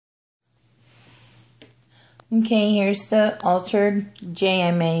Okay, here's the altered J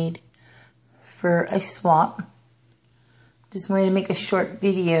I made for a swap. Just wanted to make a short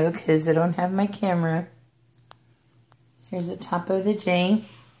video because I don't have my camera. Here's the top of the J.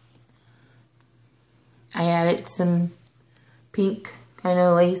 I added some pink kind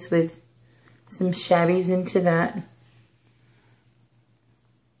of lace with some shabbies into that.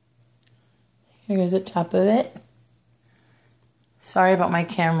 Here's the top of it. Sorry about my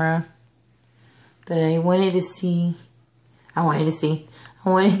camera, but I wanted to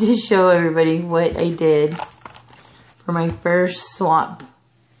show everybody what I did for my first swap.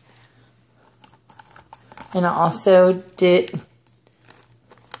 And I also did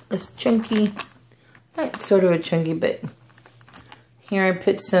this chunky, not sort of a chunky, but here I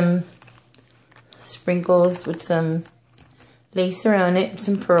put some sprinkles with some lace around it,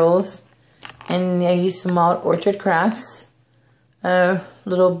 some pearls, and I used some Wild Orchid Crafts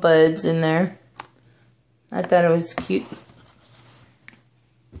little buds in there. I thought it was cute.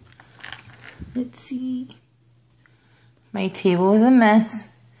 Let's see. My table was a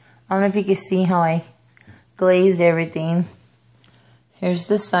mess. I don't know if you can see how I glazed everything. Here's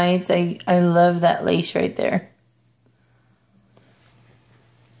the sides. I love that lace right there.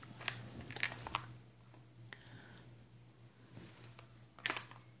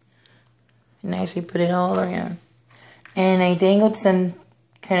 And I actually put it all around. And I dangled some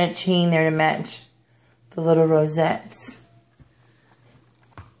kind of chain there to match the little rosettes.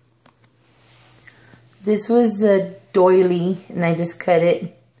 This was a doily, and I just cut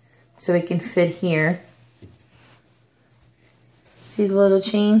it so it can fit here. See the little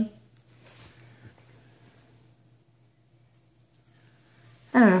chain?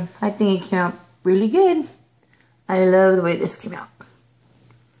 I don't know. I think it came out really good. I love the way this came out.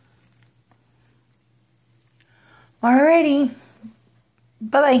 Alrighty.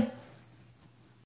 Bye-bye.